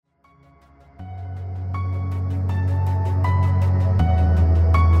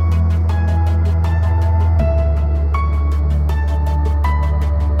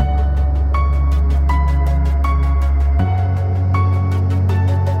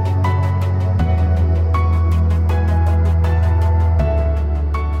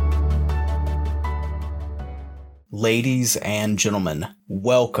Ladies and gentlemen,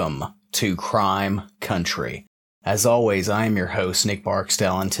 welcome to Crime Country. As always, I am your host, Nick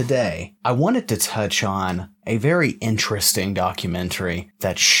Barksdale, and today I wanted to touch on a very interesting documentary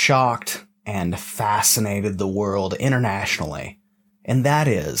that shocked and fascinated the world internationally, and that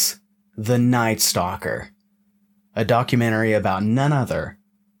is The Nightstalker, a documentary about none other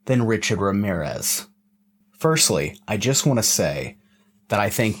than Richard Ramirez. Firstly, I just want to say that I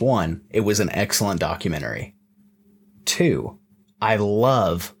think, one, it was an excellent documentary. Two, I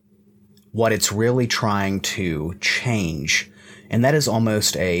love what it's really trying to change, and that is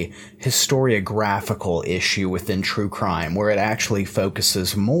almost a historiographical issue within true crime, where it actually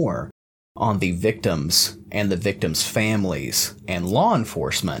focuses more on the victims and the victims' families and law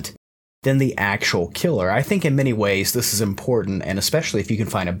enforcement than the actual killer. I think in many ways this is important, and especially if you can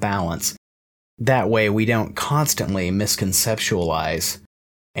find a balance. That way we don't constantly misconceptualize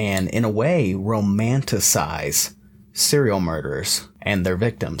and, in a way, romanticize serial murderers and their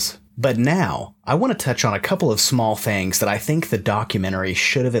victims. But now, I want to touch on a couple of small things that I think the documentary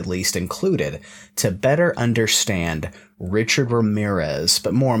should have at least included to better understand Richard Ramirez,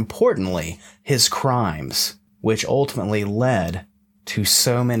 but more importantly, his crimes, which ultimately led to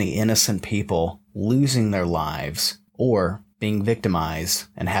so many innocent people losing their lives or being victimized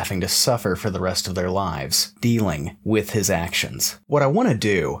and having to suffer for the rest of their lives dealing with his actions. What I want to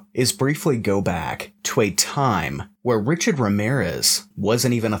do is briefly go back to a time where Richard Ramirez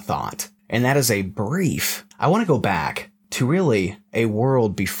wasn't even a thought, and that is I want to go back to really a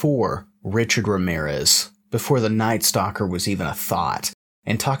world before Richard Ramirez, before the Nightstalker was even a thought,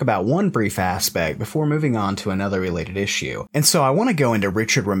 and talk about one brief aspect before moving on to another related issue. And so I want to go into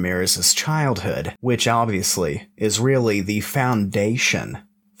Richard Ramirez's childhood, which obviously is really the foundation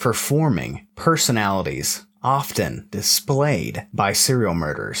for forming personalities often displayed by serial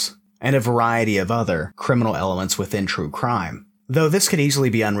murderers and a variety of other criminal elements within true crime. Though this could easily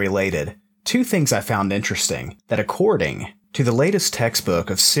be unrelated, two things I found interesting: that according to the latest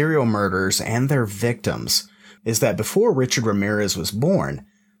textbook of serial murders and their victims, is that before Richard Ramirez was born,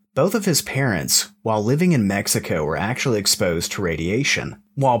 both of his parents, while living in Mexico, were actually exposed to radiation.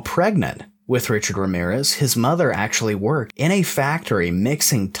 While pregnant with Richard Ramirez, his mother actually worked in a factory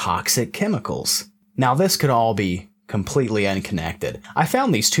mixing toxic chemicals. Now, this could all be completely unconnected. I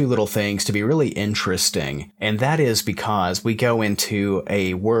found these two little things to be really interesting, and that is because we go into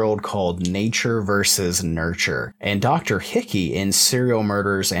a world called nature versus nurture. And Dr. Hickey in Serial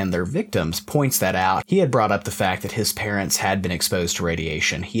Murders and Their Victims points that out. He had brought up the fact that his parents had been exposed to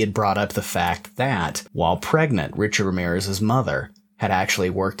radiation. He had brought up the fact that, while pregnant, Richard Ramirez's mother had actually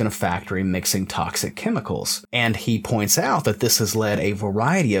worked in a factory mixing toxic chemicals. And he points out that this has led a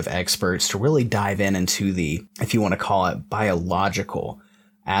variety of experts to really dive into the, if you want to call it, biological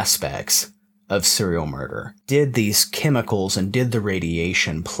aspects of serial murder. Did these chemicals and did the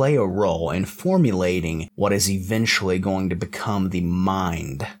radiation play a role in formulating what is eventually going to become the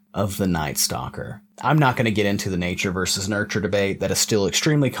mind of the Nightstalker? I'm not going to get into the nature versus nurture debate. That is still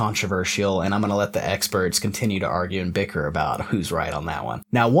extremely controversial, and I'm going to let the experts continue to argue and bicker about who's right on that one.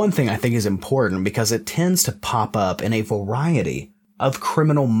 Now, one thing I think is important because it tends to pop up in a variety of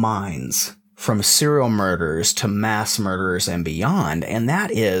criminal minds, from serial murderers to mass murderers and beyond, and that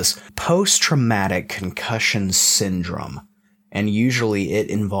is post-traumatic concussion syndrome. And usually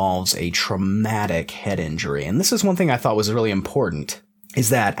it involves a traumatic head injury. And this is one thing I thought was really important, is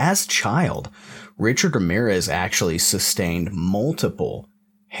that as a child, Richard Ramirez actually sustained multiple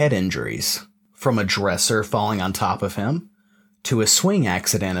head injuries, from a dresser falling on top of him to a swing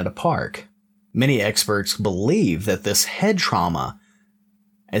accident at a park. Many experts believe that this head trauma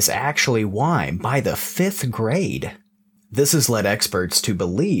is actually why, by the 5th grade, this has led experts to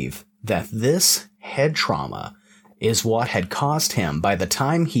believe that this head trauma is what had caused him, by the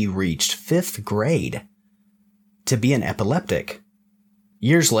time he reached 5th grade, to be an epileptic.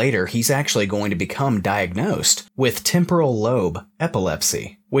 Years later, he's actually going to become diagnosed with temporal lobe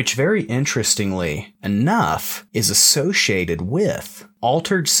epilepsy, which very interestingly enough is associated with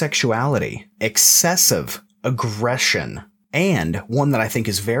altered sexuality, excessive aggression, and one that I think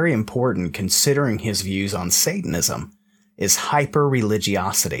is very important considering his views on Satanism is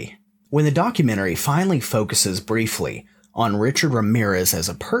hyper-religiosity. When the documentary finally focuses briefly on Richard Ramirez as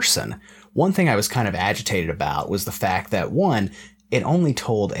a person, one thing I was kind of agitated about was the fact that, one, it only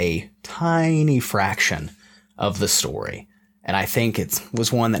told a tiny fraction of the story. And I think it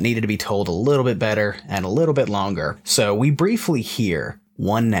was one that needed to be told a little bit better and a little bit longer. So we briefly hear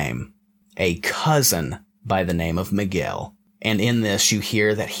one name, a cousin by the name of Miguel. And in this, you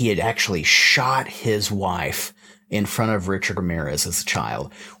hear that he had actually shot his wife in front of Richard Ramirez as a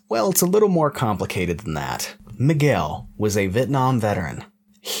child. Well, it's a little more complicated than that. Miguel was a Vietnam veteran.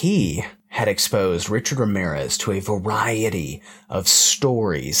 He had exposed Richard Ramirez to a variety of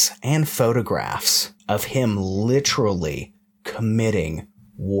stories and photographs of him literally committing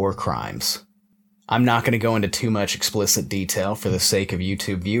war crimes. I'm not going to go into too much explicit detail for the sake of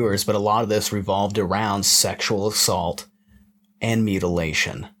YouTube viewers, but a lot of this revolved around sexual assault and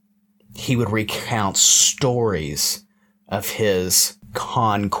mutilation. He would recount stories of his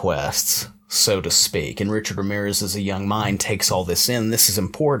conquests, so to speak. And Richard Ramirez, as a young mind, takes all this in. This is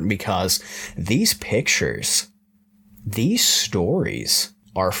important because these pictures, these stories,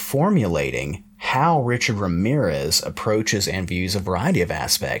 are formulating how Richard Ramirez approaches and views a variety of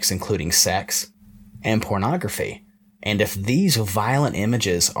aspects, including sex and pornography. And if these violent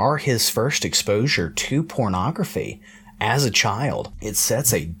images are his first exposure to pornography as a child, it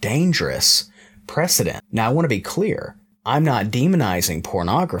sets a dangerous precedent. Now, I want to be clear. I'm not demonizing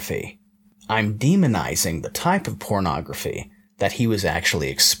pornography. I'm demonizing the type of pornography that he was actually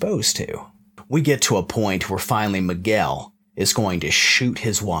exposed to. We get to a point where finally Miguel is going to shoot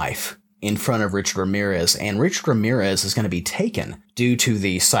his wife in front of Richard Ramirez, and Richard Ramirez is going to be taken due to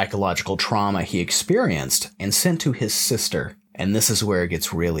the psychological trauma he experienced and sent to his sister. And this is where it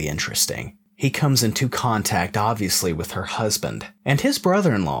gets really interesting. He comes into contact, obviously, with her husband, and his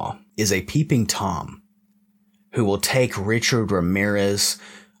brother-in-law is a peeping Tom who will take Richard Ramirez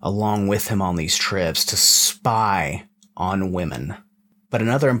along with him on these trips to spy on women. But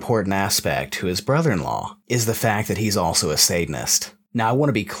another important aspect to his brother-in-law is the fact that he's also a Satanist. Now, I want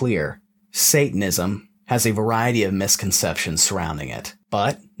to be clear. Satanism has a variety of misconceptions surrounding it.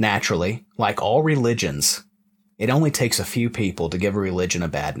 But, naturally, like all religions, it only takes a few people to give a religion a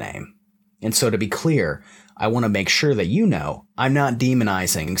bad name. And so to be clear, I want to make sure that you know I'm not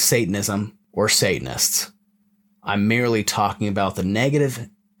demonizing Satanism or Satanists. I'm merely talking about the negative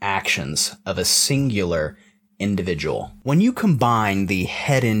actions of a singular individual. When you combine the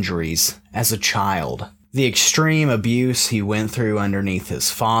head injuries as a child, the extreme abuse he went through underneath his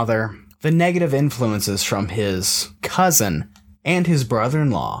father, the negative influences from his cousin and his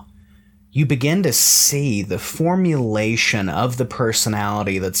brother-in-law, you begin to see the formulation of the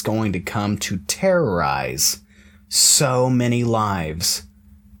personality that's going to come to terrorize so many lives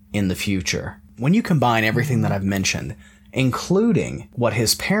in the future. When you combine everything that I've mentioned, including what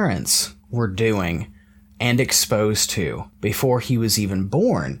his parents were doing and exposed to before he was even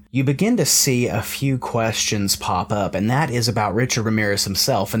born, you begin to see a few questions pop up, and that is about Richard Ramirez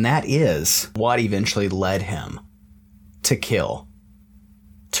himself, and that is what eventually led him to kill,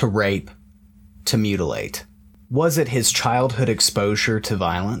 to rape, to mutilate. Was it his childhood exposure to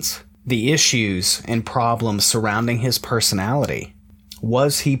violence? The issues and problems surrounding his personality?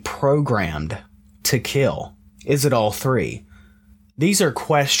 Was he programmed to kill? Is it all three? These are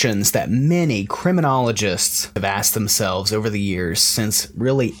questions that many criminologists have asked themselves over the years since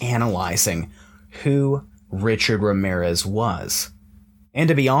really analyzing who Richard Ramirez was. And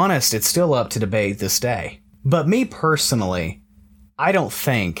to be honest, it's still up to debate this day. But me personally, I don't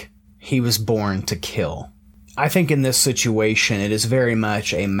think he was born to kill. I think in this situation, it is very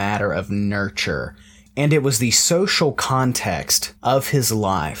much a matter of nurture. And it was the social context of his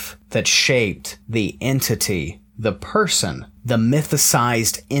life that shaped the entity, the person, the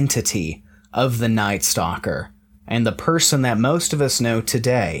mythicized entity of the Nightstalker, and the person that most of us know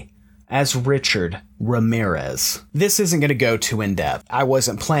today as Richard Ramirez. This isn't going to go too in-depth. I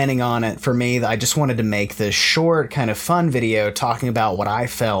wasn't planning on it. For me, I just wanted to make this short, kind of fun video talking about what I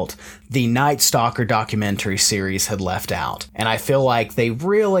felt the Nightstalker documentary series had left out. And I feel like they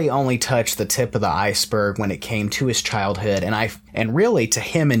really only touched the tip of the iceberg when it came to his childhood and really to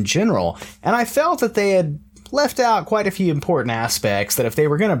him in general. And I felt that they had left out quite a few important aspects that if they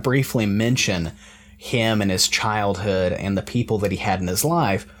were going to briefly mention him and his childhood and the people that he had in his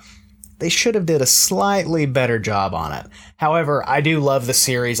life, they should have did a slightly better job on it. However, I do love the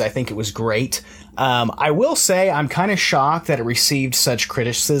series. I think it was great. I will say I'm kind of shocked that it received such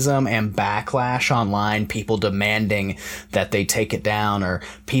criticism and backlash online, people demanding that they take it down or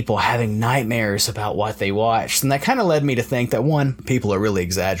people having nightmares about what they watched. And that kind of led me to think that, one, people are really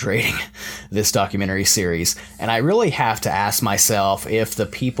exaggerating this documentary series. And I really have to ask myself if the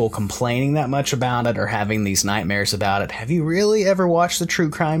people complaining that much about it or having these nightmares about it, have you really ever watched the true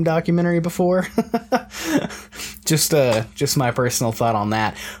crime documentary before? Just my personal thought on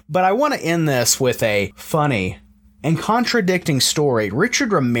that. But I want to end this with a funny and contradicting story.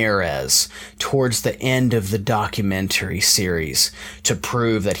 Richard Ramirez, towards the end of the documentary series, to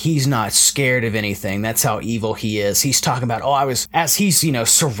prove that he's not scared of anything, that's how evil he is. He's talking about, as he's,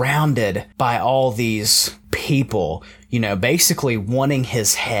 surrounded by all these people, basically wanting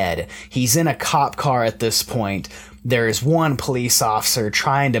his head. He's in a cop car at this point. There's one police officer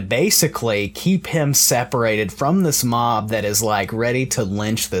trying to basically keep him separated from this mob that is like ready to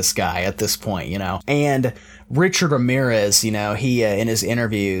lynch this guy at this point, And Richard Ramirez, he in his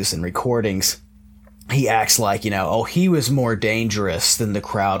interviews and recordings, he acts like, he was more dangerous than the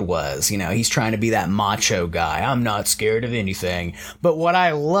crowd was. He's trying to be that macho guy. I'm not scared of anything. But what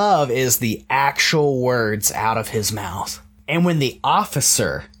I love is the actual words out of his mouth. And when the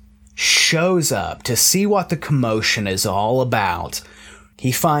officer shows up to see what the commotion is all about,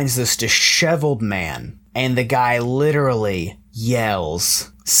 he finds this disheveled man, and the guy literally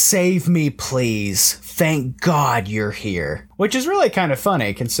yells, "Save me, please. Thank God you're here." Which is really kind of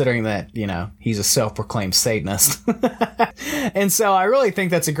funny considering that, he's a self-proclaimed Satanist. And so I really think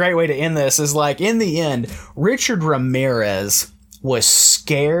that's a great way to end this, is like, in the end, Richard Ramirez was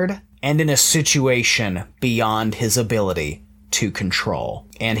scared and in a situation beyond his ability to control.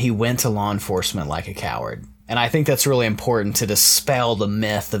 And he went to law enforcement like a coward. And I think that's really important to dispel the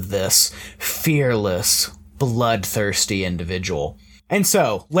myth of this fearless, bloodthirsty individual. And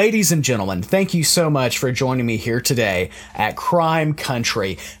so, ladies and gentlemen, thank you so much for joining me here today at Crime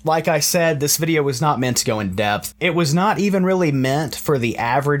Country. Like I said, this video was not meant to go in depth. It was not even really meant for the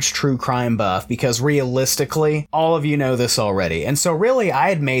average true crime buff, because realistically, all of you know this already. And so really, I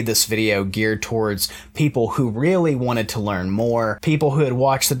had made this video geared towards people who really wanted to learn more, people who had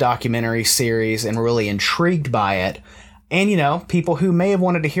watched the documentary series and were really intrigued by it, and, people who may have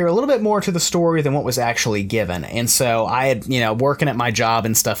wanted to hear a little bit more to the story than what was actually given. And so I had, working at my job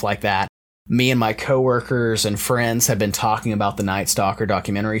and stuff like that, me and my coworkers and friends had been talking about the Nightstalker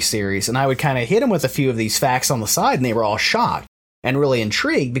documentary series, and I would kind of hit them with a few of these facts on the side, and they were all shocked and really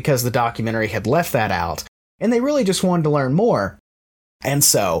intrigued because the documentary had left that out, and they really just wanted to learn more. And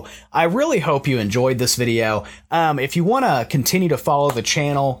so, I really hope you enjoyed this video. If you want to continue to follow the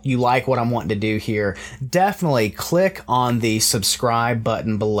channel, you like what I'm wanting to do here, definitely click on the subscribe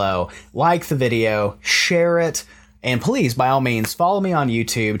button below, like the video, share it, and please, by all means, follow me on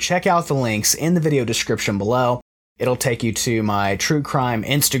YouTube. Check out the links in the video description below. It'll take you to my true crime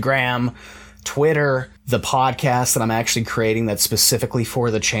Instagram, Twitter, the podcast that I'm actually creating that's specifically for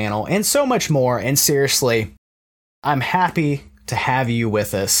the channel, and so much more. And seriously, I'm happy to have you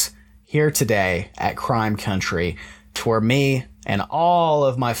with us here today at Crime Country, to where me and all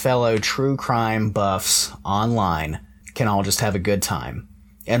of my fellow true crime buffs online can all just have a good time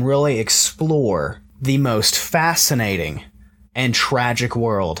and really explore the most fascinating and tragic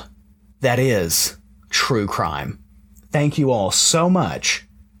world that is true crime. Thank you all so much,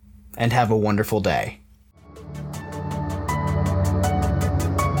 and have a wonderful day.